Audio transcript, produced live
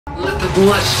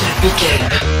bloodshed begin.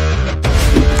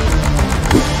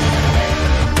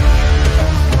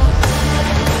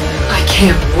 I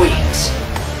can't wait.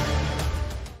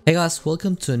 Hey guys,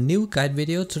 welcome to a new guide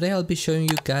video. Today I'll be showing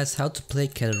you guys how to play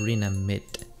Katarina mid.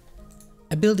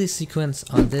 Ability sequence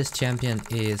on this champion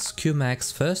is Q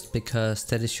max first, because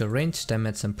that is your range,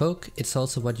 damage and poke. It's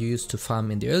also what you use to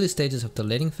farm in the early stages of the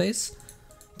laning phase.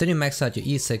 Then you max out your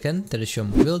E second, that is your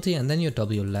mobility, and then your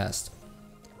W last.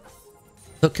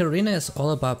 So Katarina is all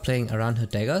about playing around her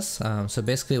daggers. So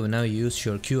basically whenever you use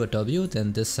your Q or W,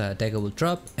 then this dagger will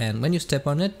drop, and when you step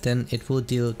on it, then it will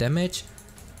deal damage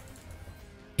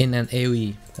in an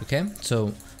AoE. Okay,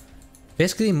 so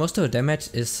basically most of the damage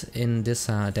is in this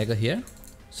dagger here.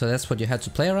 So that's what you have to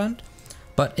play around.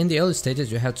 But in the early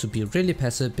stages you have to be really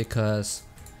passive, because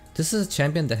this is a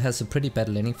champion that has a pretty bad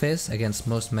laning phase against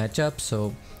most matchups.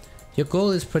 So your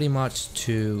goal is pretty much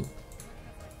to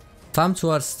farm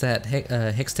towards that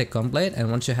Hextech Gunblade,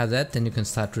 and once you have that, then you can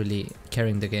start really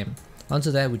carrying the game.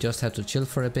 Onto that we just have to chill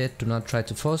for a bit, do not try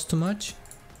to force too much.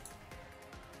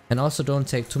 And also don't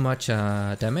take too much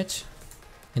damage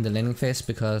in the laning phase,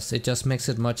 because it just makes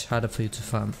it much harder for you to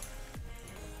farm.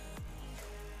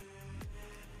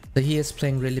 So he is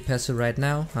playing really passive right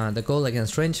now. The goal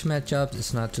against ranged matchups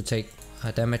is not to take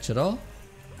damage at all.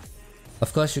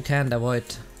 Of course you can't avoid.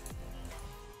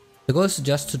 The goal is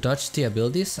just to dodge the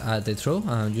abilities they throw.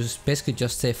 You basically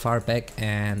just stay far back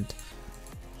and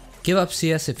give up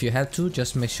CS if you have to.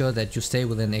 Just make sure that you stay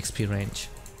within XP range.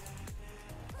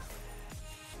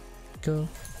 Go.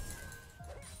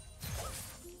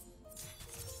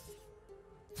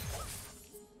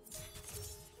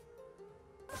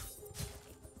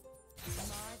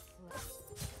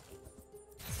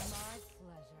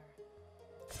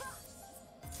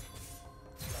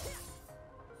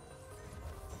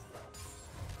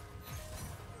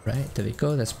 Right, there we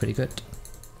go, that's pretty good.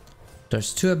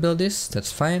 There's two abilities,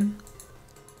 that's fine.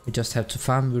 We just have to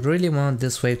farm. We really want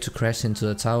this wave to crash into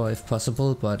the tower if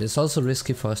possible, but it's also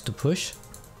risky for us to push.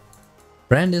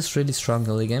 Brand is really strong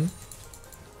early game.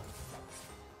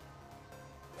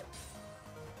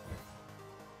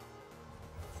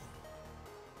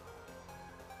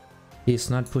 He's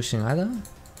not pushing either.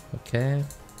 Okay.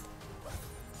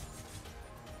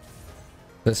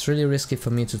 But it's really risky for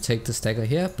me to take this dagger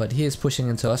here, but he is pushing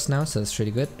into us now, so that's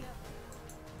really good.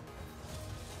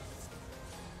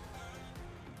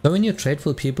 So when you trade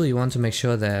with people, you want to make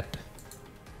sure that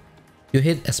you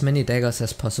hit as many daggers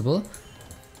as possible.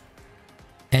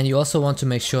 And you also want to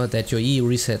make sure that your E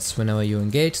resets whenever you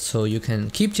engage, so you can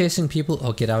keep chasing people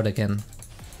or get out again.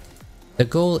 The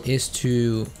goal is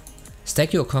to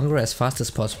stack your Conqueror as fast as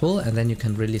possible, and then you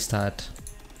can really start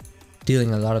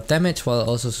dealing a lot of damage while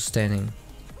also sustaining.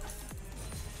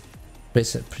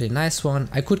 It's a pretty nice one.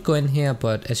 I could go in here,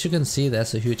 but as you can see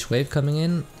there's a huge wave coming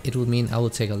in. It would mean I will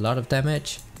take a lot of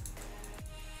damage.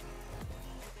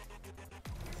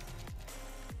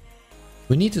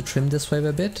 We need to trim this wave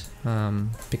a bit,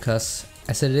 because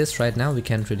as it is right now we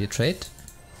can't really trade.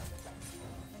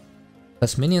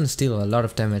 Because minions deal a lot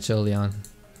of damage early on.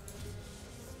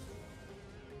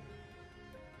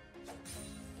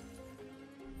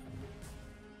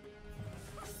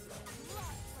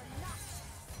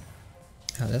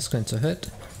 That's going to hurt.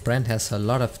 Brand has a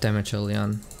lot of damage early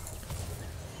on.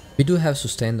 We do have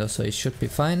sustain though, so it should be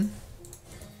fine.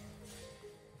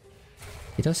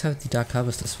 He does have the Dark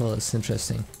Harvest as well, it's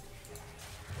interesting.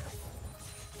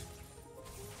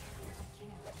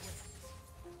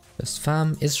 Just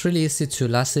farm. It's really easy to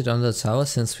last it on the tower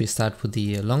since we start with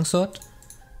the longsword.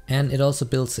 And it also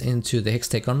builds into the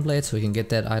Hextech Gunblade, so we can get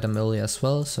that item early as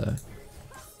well, so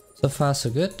far so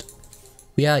good.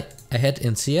 We are ahead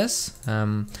in CS.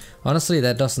 Honestly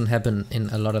that doesn't happen in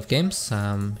a lot of games.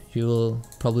 You will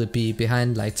probably be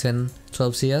behind like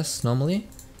 10-12 CS normally.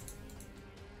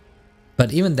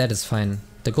 But even that is fine.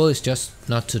 The goal is just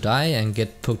not to die and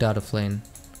get poked out of lane.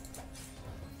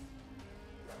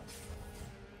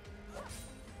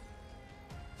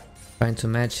 Trying to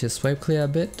match his wave clear a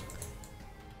bit.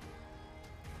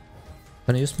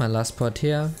 Gonna use my last pot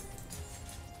here.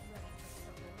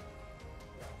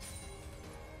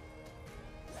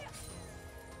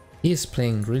 He is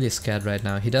playing really scared right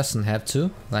now. He doesn't have to.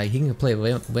 Like, he can play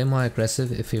way more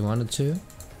aggressive if he wanted to.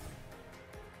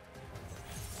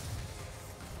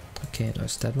 Okay,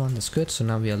 there's that one. That's good. So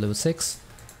now we are level 6.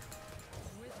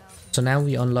 So now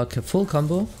we unlock a full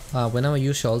combo. Whenever you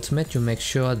use your ultimate, you make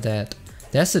sure that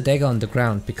there's a dagger on the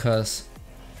ground, because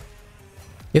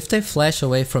if they flash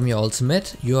away from your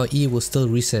ultimate, your E will still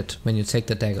reset when you take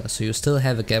the dagger. So you still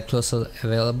have a gap closer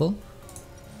available.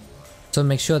 So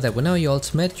make sure that whenever you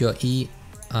ultimate, your E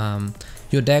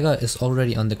your dagger is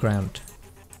already on the ground.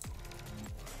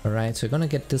 Alright, so we're gonna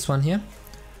get this one here.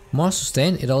 More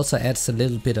sustain, it also adds a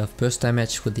little bit of burst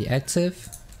damage with the active.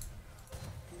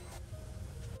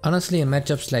 Honestly, in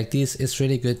matchups like these, it's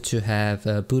really good to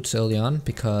have boots early on,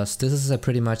 because this is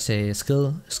pretty much a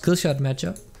skill shot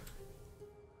matchup.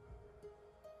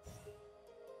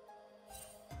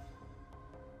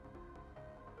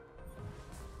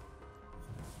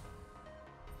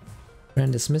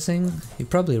 Brand is missing, he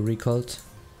probably recalled.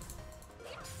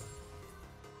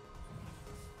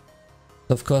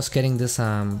 Of course, getting this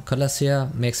cutlass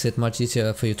here makes it much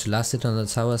easier for you to last it on the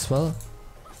tower as well.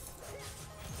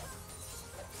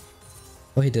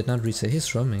 Oh, he did not reset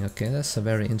his roaming. Okay, that's a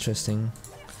very interesting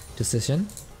decision.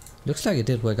 Looks like it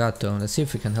did work out though. Let's see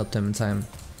if we can help them in time.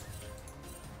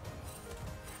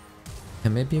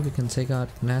 And maybe we can take out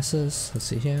Nasus. Let's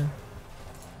see here.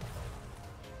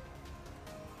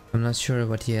 I'm not sure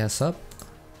what he has up.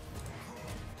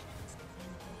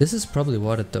 This is probably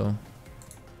warded though.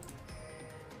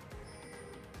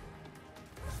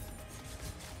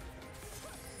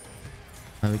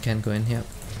 We can't go in here.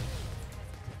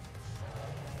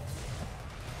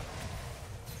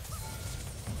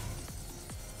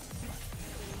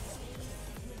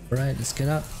 Alright, let's get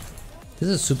up. This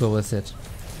is super worth it.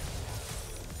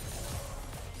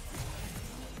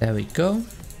 There we go.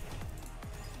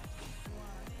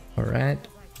 Alright.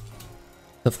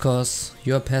 Of course,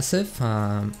 your passive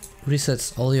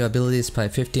resets all your abilities by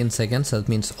 15 seconds. So that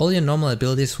means all your normal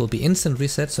abilities will be instant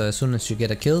reset. So as soon as you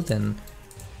get a kill, then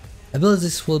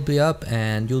abilities will be up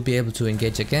and you'll be able to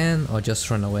engage again or just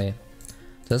run away.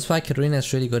 So that's why Katarina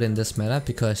is really good in this meta,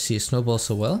 because she snowballs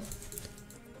so well.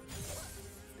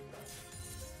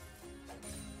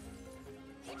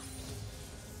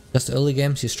 Just early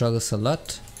game she struggles a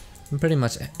lot in pretty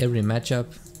much every matchup.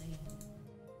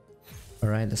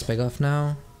 Alright, let's back off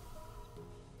now.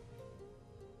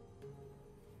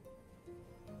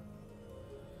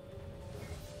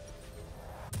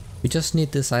 We just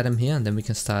need this item here and then we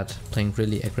can start playing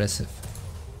really aggressive.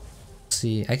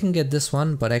 See, I can get this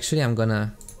one, but actually I'm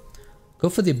gonna go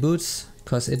for the boots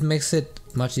because it makes it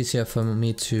much easier for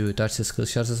me to dodge the skill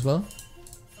shots as well.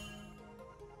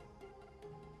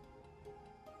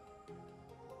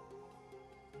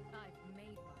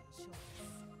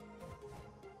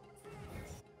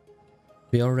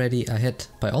 We already ahead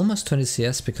by almost 20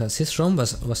 CS because his roam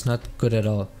was not good at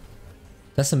all.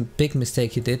 That's a big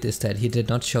mistake he did, is that he did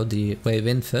not show the wave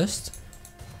in first.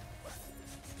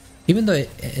 Even though it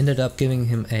ended up giving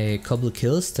him a couple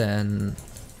kills, then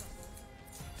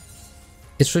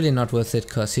it's really not worth it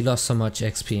because he lost so much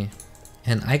XP.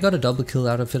 And I got a double kill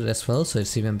out of it as well, so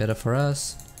it's even better for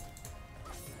us.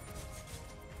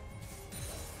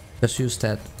 Just use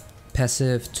that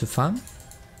passive to farm.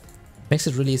 Makes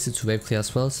it really easy to wave clear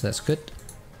as well, so that's good.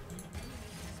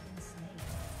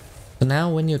 So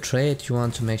now when you trade, you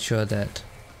want to make sure that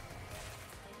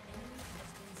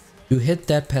you hit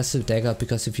that passive dagger,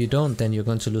 because if you don't, then you're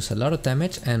going to lose a lot of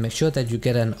damage, and make sure that you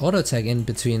get an auto attack in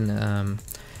between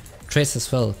trades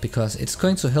as well, because it's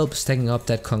going to help stacking up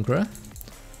that conqueror.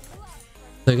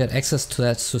 So you get access to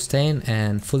that sustain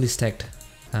and fully stacked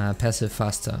passive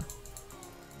faster.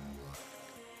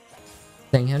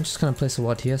 Dang, I'm just gonna place a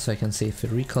ward here so I can see if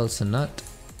it recalls or not.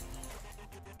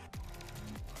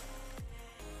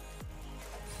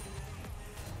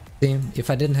 See, if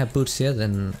I didn't have boots here,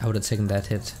 then I would have taken that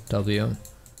hit, W.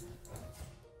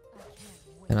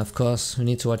 And of course, we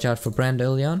need to watch out for Brand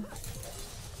early on.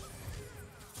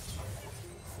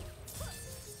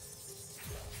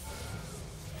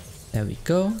 There we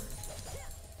go.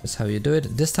 That's how you do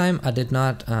it. This time I did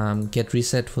not get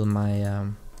reset with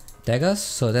my daggers,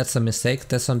 so that's a mistake.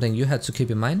 That's something you had to keep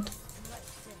in mind.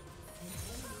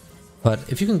 But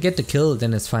if you can get the kill,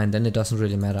 then it's fine, then it doesn't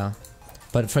really matter.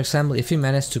 But for example, if he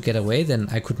managed to get away, then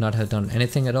I could not have done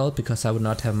anything at all because I would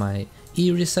not have my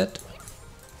E reset.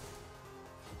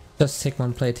 Just take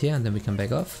one plate here and then we can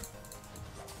back off.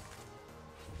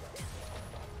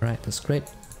 Alright, that's great.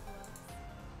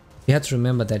 You have to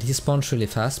remember that he spawns really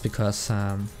fast because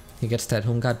he gets that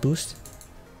home guard boost.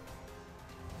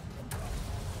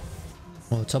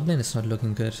 Oh, top lane is not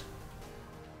looking good.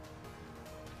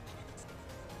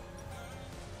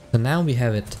 So now we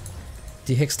have it.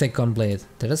 The Hextech Gunblade.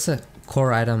 That is a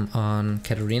core item on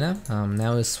Katarina.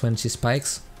 Now is when she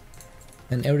spikes.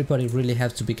 And everybody really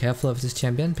have to be careful of this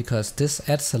champion because this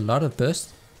adds a lot of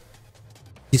burst.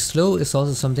 The slow is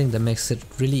also something that makes it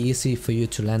really easy for you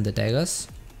to land the daggers.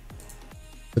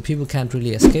 So people can't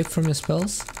really escape from your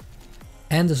spells.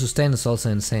 And the sustain is also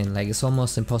insane, like it's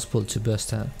almost impossible to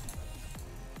burst her.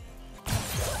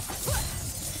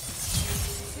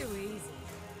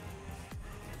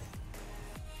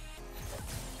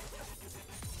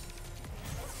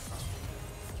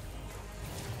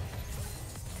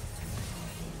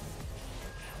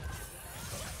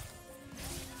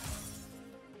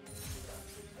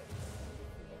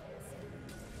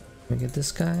 Can we get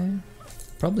this guy?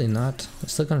 Probably not. We're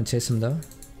still gonna chase him though.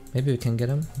 Maybe we can get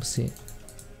him. We'll see.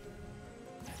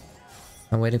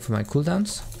 I'm waiting for my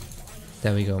cooldowns.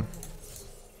 There we go.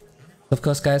 Of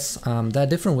course guys, there are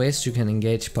different ways you can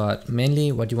engage, but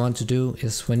mainly what you want to do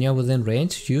is when you're within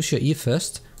range, use your E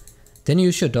first, then you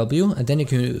use your W, and then you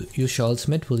can use your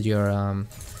ultimate with your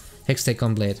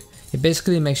Hextagon blade. It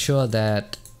basically makes sure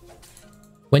that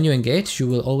when you engage, you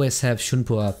will always have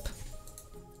Shunpu up.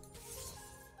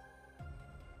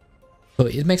 So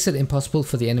it makes it impossible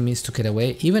for the enemies to get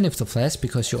away, even if they flash,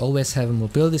 because you always have a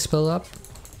mobility spell up.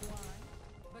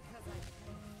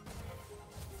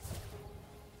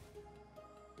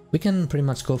 We can pretty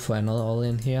much go for another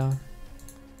all-in here.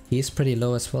 He's pretty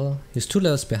low as well. He's 2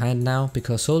 levels behind now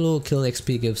because solo kill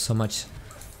XP gives so much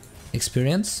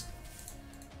experience.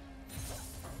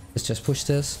 Let's just push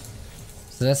this.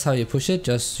 So that's how you push it.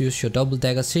 Just use your double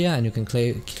daggers here and you can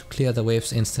clear the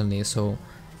waves instantly. So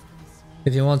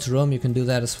if you want to roam, you can do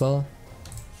that as well.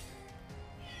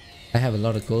 I have a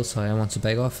lot of gold, so I want to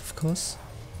back off, of course.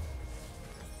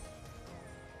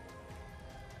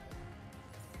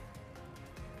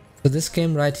 For this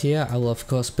game right here, I will of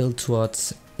course build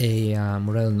towards a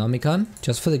Morellonomicon,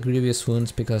 just for the grievous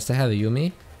wounds because they have a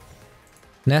Yumi.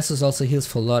 Nasus also heals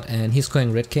for a lot and he's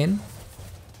going Red Cane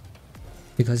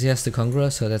because he has the Conqueror,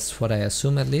 so that's what I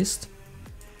assume at least.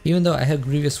 Even though I have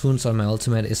grievous wounds on my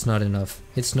ultimate, it's not enough.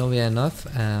 It's nowhere enough,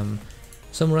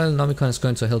 so Morellonomicon is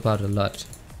going to help out a lot.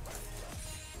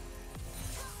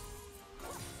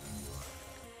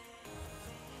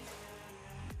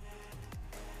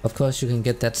 Of course you can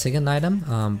get that second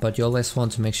item, but you always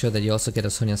want to make sure that you also get a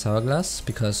Sonya's Hourglass,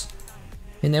 because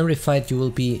in every fight you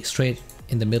will be straight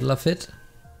in the middle of it.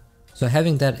 So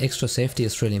having that extra safety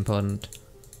is really important.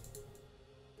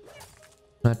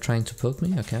 Not trying to poke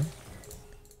me? Okay.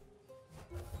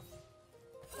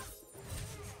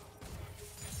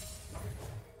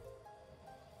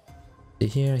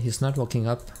 Here he's not walking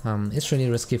up. It's really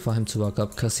risky for him to walk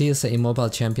up because he is an immobile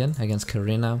champion against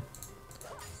Katarina.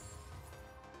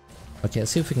 Okay,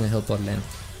 let's see if we can help bot lane.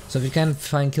 So if you can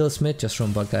find kills mid, just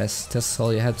roam bot guys. That's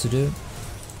all you have to do.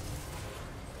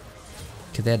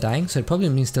 Okay, they're dying, so it probably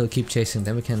means they'll keep chasing.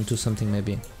 Then we can do something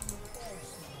maybe.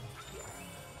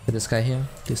 Get this guy here.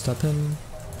 Please stop him.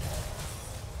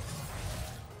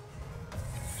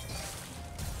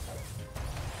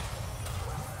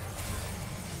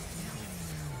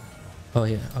 Oh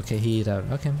yeah, okay, he hit out.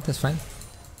 Okay, that's fine.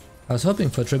 I was hoping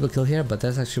for a triple kill here, but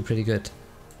that's actually pretty good.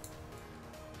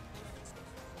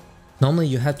 Normally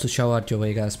you have to show out your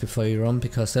way guys before you roam,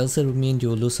 because else it would mean you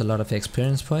will lose a lot of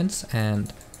experience points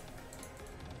and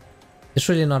it's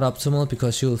really not optimal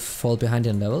because you'll fall behind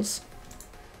in levels.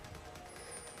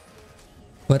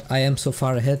 But I am so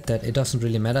far ahead that it doesn't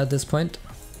really matter at this point.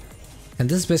 And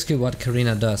this is basically what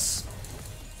Katarina does.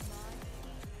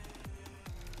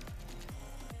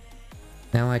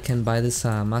 Now I can buy this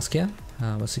mask here.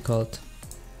 What's it called?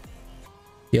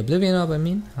 The Oblivion Orb, I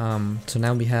mean. So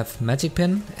now we have Magic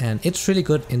Pen, and it's really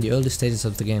good in the early stages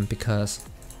of the game because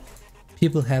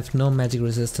people have no magic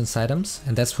resistance items,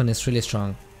 and that's when it's really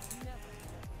strong.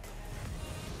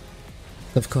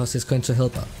 Of course, it's going to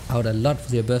help out a lot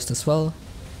with your burst as well.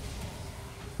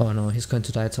 Oh no, he's going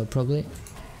to die top probably.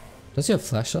 Does he have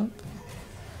flash up?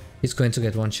 He's going to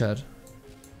get one shot.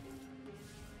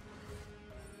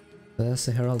 There's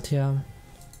the Herald here.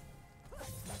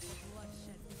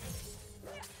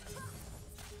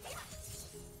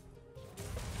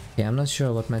 Okay, I'm not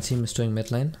sure what my team is doing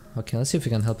mid lane. Okay, let's see if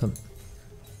we can help him.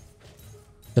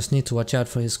 Just need to watch out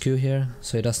for his Q here,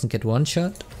 so he doesn't get one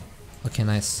shot. Okay,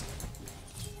 nice.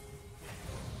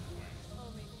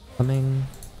 Coming.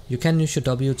 You can use your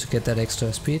W to get that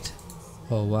extra speed.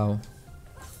 Oh wow.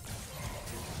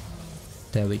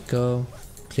 There we go.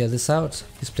 Clear this out.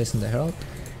 He's placing the Herald.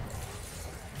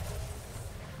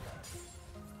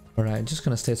 Alright, just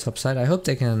gonna stay top side. I hope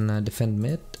they can defend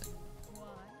mid.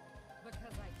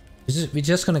 We're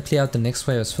just gonna clear out the next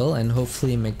wave as well and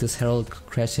hopefully make this Herald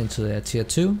crash into the tier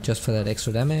 2 just for that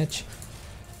extra damage.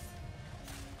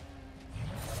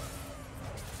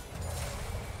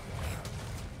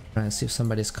 Try and see if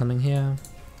somebody's coming here.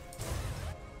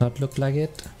 Not look like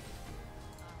it.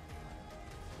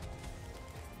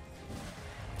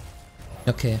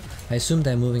 Okay, I assume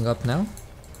they're moving up now.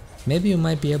 Maybe you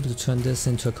might be able to turn this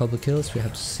into a couple kills, we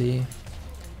have to see.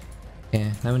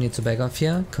 Okay, now we need to back off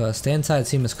here, cause the entire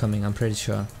team is coming, I'm pretty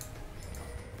sure.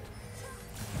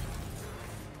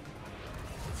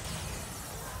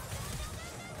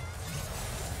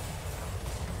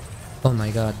 Oh my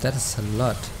god, that is a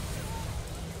lot.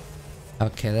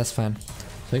 Okay, that's fine.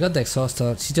 So we got the exhaust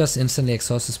out, she just instantly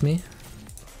exhausts me.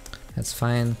 that's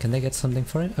fine. Can they get something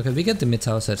for it? Okay, we get the mid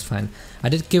tower, so it's fine. I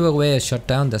did give away a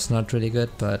shutdown, that's not really good,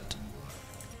 but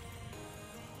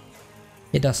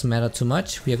it doesn't matter too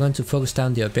much. We are going to focus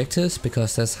down the objectives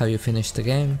because that's how you finish the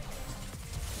game.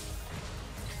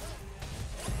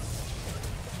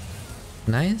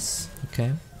 Nice,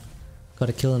 okay. Got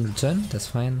a kill in return, that's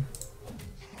fine.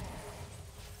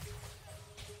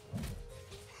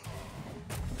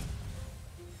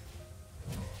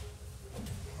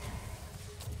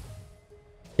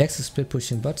 Jax is split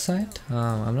pushing bot side.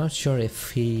 I'm not sure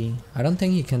if I don't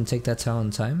think he can take that tower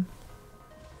on time.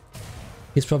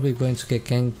 He's probably going to get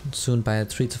ganked soon by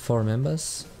 3 to 4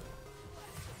 members.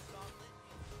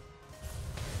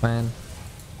 Fine.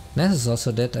 Ness is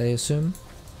also dead, I assume.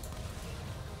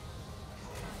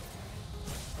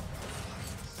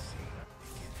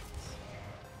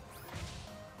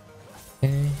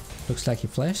 Okay, looks like he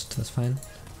flashed, that's fine.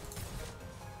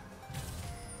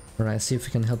 Alright, see if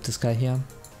we can help this guy here.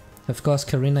 Of course,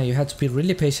 Katarina, you have to be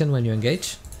really patient when you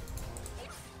engage.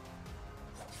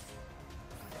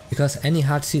 Because any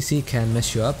hard CC can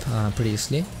mess you up pretty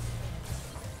easily.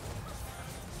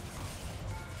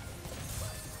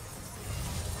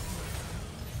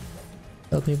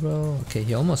 Help me, bro. Okay,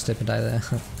 he almost did die there.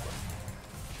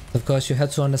 Of course, you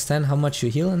have to understand how much you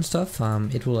heal and stuff.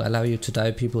 It will allow you to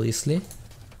dive people easily.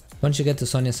 Once you get the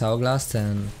Sonya's Hourglass,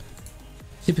 then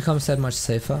she becomes that much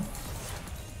safer.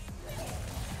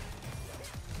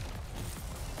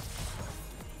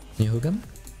 Can you hook him?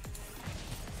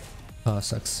 Oh,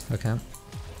 sucks. Okay.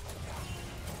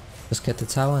 Just get the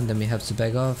tower and then we have to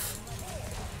back off.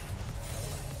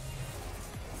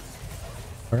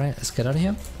 Alright, let's get out of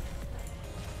here.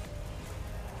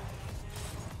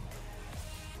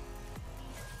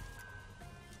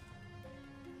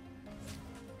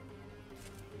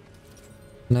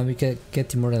 Now we get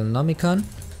the Morellonomicon.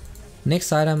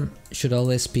 Next item should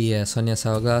always be Sonya's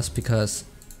Hourglass because,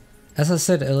 as I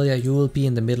said earlier, you will be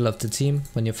in the middle of the team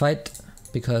when you fight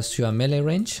because you are melee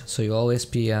range, so you always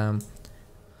be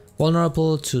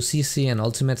vulnerable to CC and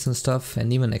ultimates and stuff,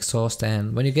 and even exhaust.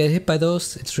 And when you get hit by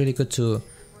those, it's really good to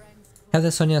have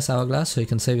the Sonya's Hourglass so you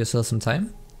can save yourself some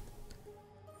time.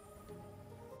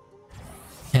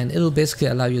 And it'll basically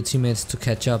allow your teammates to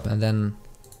catch up, and then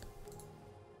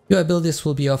your abilities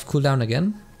will be off cooldown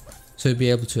again, so you'll be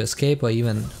able to escape or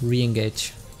even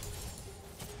re-engage.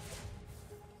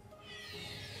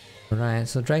 Alright,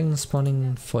 so dragon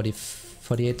spawning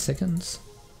 48 seconds.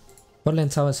 Bot lane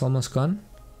tower is almost gone.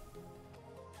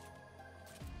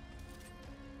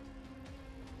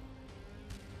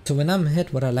 So when I'm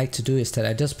hit, what I like to do is that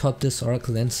I just pop this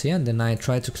Oracle Lens here and then I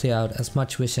try to clear out as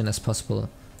much vision as possible.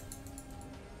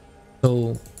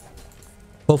 So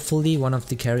hopefully one of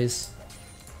the carries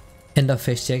end up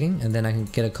face checking and then I can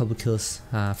get a couple kills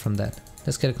from that.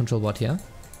 Let's get a control bot here.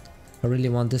 I really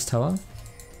want this tower.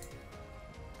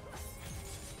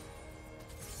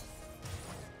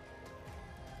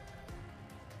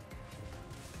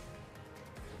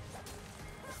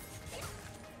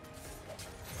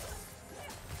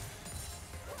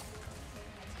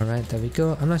 Alright, there we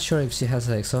go. I'm not sure if she has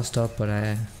an exhaust up, but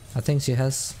I think she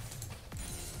has.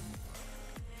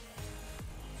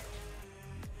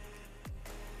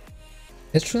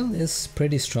 Yeagerlol is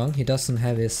pretty strong. He doesn't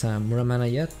have his Muramana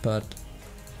yet, but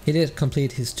he did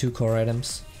complete his 2 core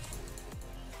items.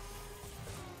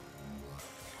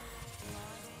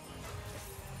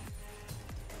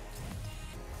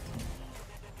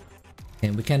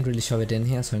 And we can't really shove it in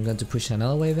here, so I'm going to push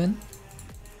another wave in.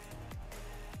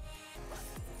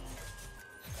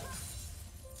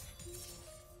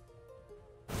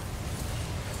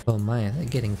 Oh my, they're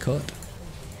getting caught.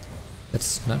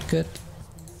 That's not good.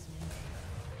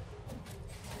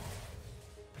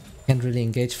 Can't really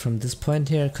engage from this point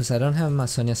here because I don't have my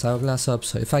Sonya's Hourglass up,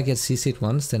 so if I get CC'd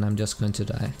once then I'm just going to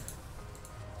die.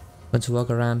 I'm going to walk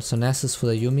around. So Nasus for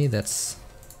the Yumi, that's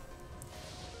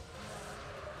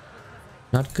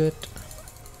not good.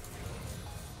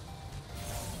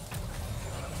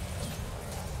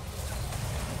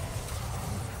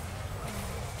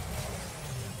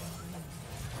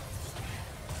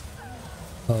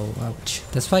 Oh ouch.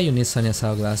 That's why you need Sonya's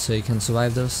Hourglass, so you can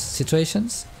survive those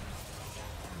situations.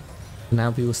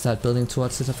 Now we will start building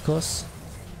towards it, of course.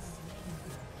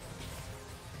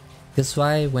 That's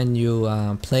why when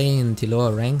you play in the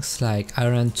lower ranks like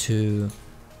Iron to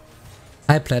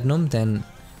High Platinum, then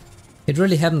it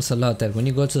really happens a lot that when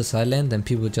you go to the side lane then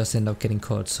people just end up getting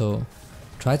caught. So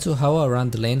try to hover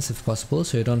around the lanes if possible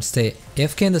so you don't stay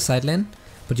AFK in the side lane,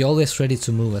 but you're always ready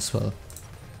to move as well.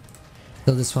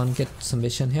 Kill this one, get some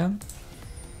vision here.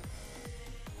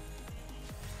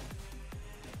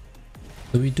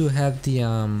 So we do have the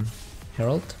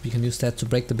Herald. We can use that to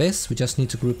break the base. We just need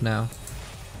to group now.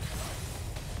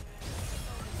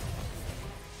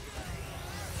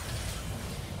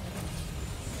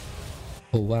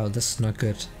 Oh wow, this is not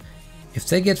good. If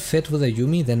they get fit with a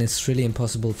Yuumi, then it's really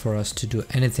impossible for us to do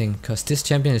anything, cause this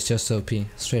champion is just OP,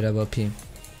 straight up OP.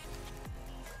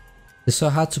 It's so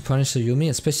hard to punish the Yuumi,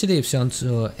 especially if she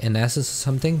onto an Nasus or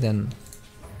something, then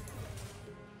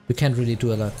we can't really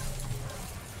do a lot.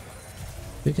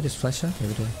 Do we get his flash out? Yeah,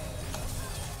 we do.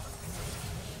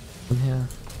 Come here.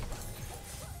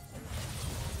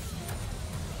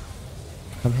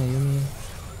 Come here, Yuumi.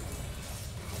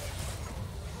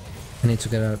 I need to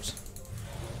get out.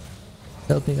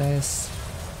 Help me, guys.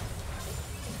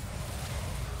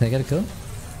 Can I get a kill?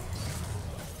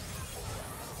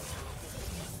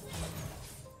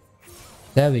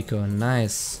 There we go,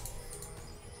 nice.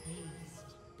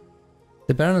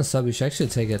 The Baron is up, we should actually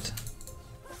take it.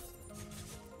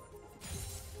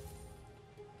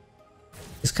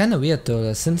 It's kinda weird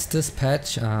though, since this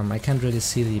patch I can't really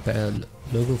see the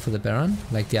logo for the Baron,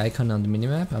 like the icon on the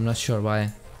minimap. I'm not sure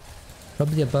why.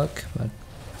 Probably a bug, but...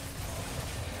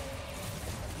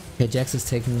 Okay, Jax is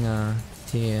taking the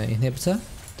inhibitor,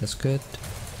 that's good.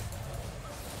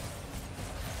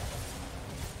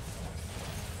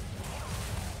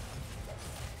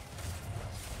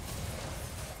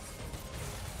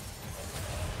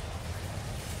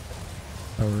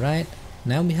 Alright,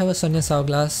 now we have a Sonya's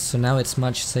Hourglass, so now it's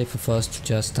much safer for us to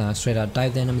just straight out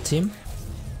dive the enemy team.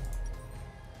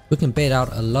 We can bait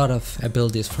out a lot of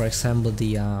abilities, for example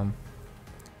the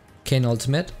Kayn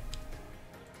ultimate.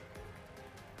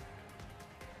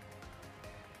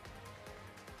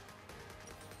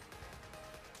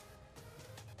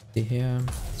 See here,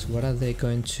 so what are they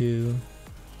going to...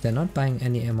 They're not buying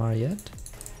any MR yet.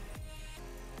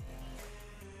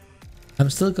 I'm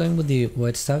still going with the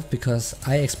Void Staff because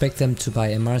I expect them to buy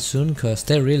MR soon, because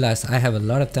they realize I have a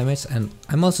lot of damage and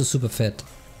I'm also super fit.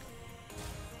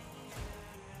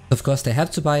 Of course they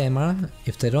have to buy MR,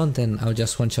 if they don't then I'll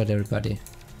just one-shot everybody.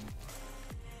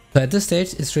 So at this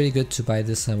stage it's really good to buy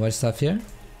this Void Staff here.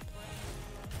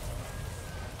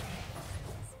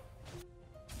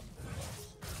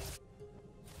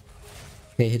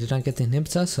 Okay, he did not get the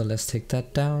inhibitor, so let's take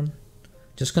that down.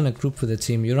 Just gonna group with the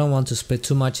team. You don't want to split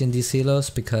too much in these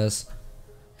helos because,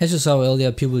 as you saw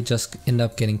earlier, people just end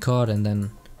up getting caught and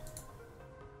then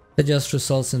it just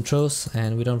results in throws,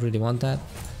 and we don't really want that.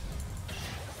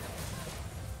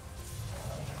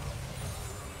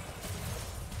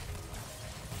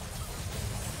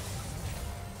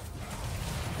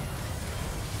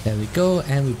 There we go,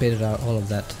 and we baited out all of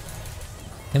that.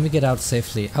 And we get out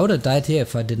safely. I would have died here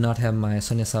if I did not have my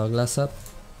Sonya's Hourglass up.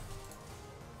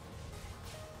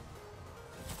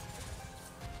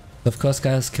 Of course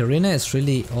guys, Katarina is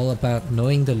really all about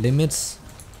knowing the limits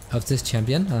of this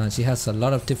champion. She has a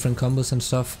lot of different combos and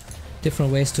stuff,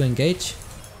 different ways to engage.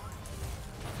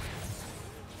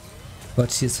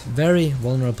 But she's very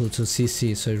vulnerable to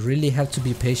CC, so you really have to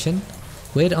be patient.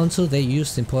 Wait until they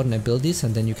use the important abilities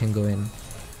and then you can go in.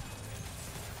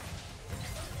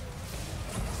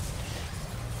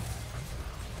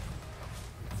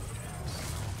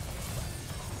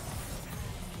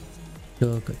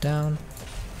 Go down.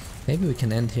 Maybe we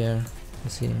can end here.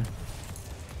 Let's see.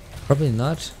 Probably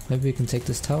not. Maybe we can take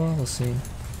this tower. We'll see.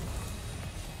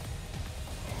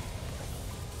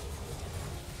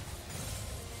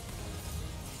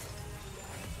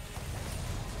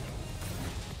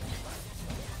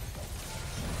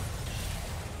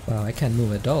 Wow, I can't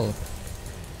move at all.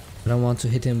 I don't want to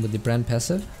hit him with the brand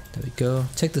passive. There we go.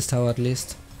 Take this tower at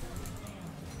least.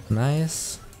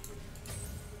 Nice.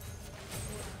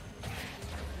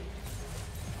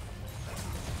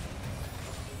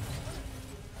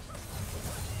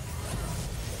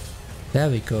 There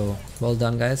we go. Well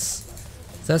done guys.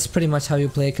 That's pretty much how you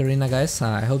play Katarina guys.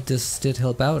 I hope this did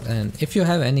help out, and if you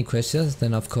have any questions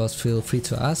then of course feel free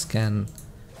to ask and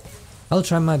I'll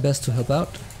try my best to help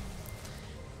out.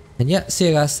 And yeah, see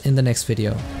you guys in the next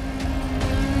video.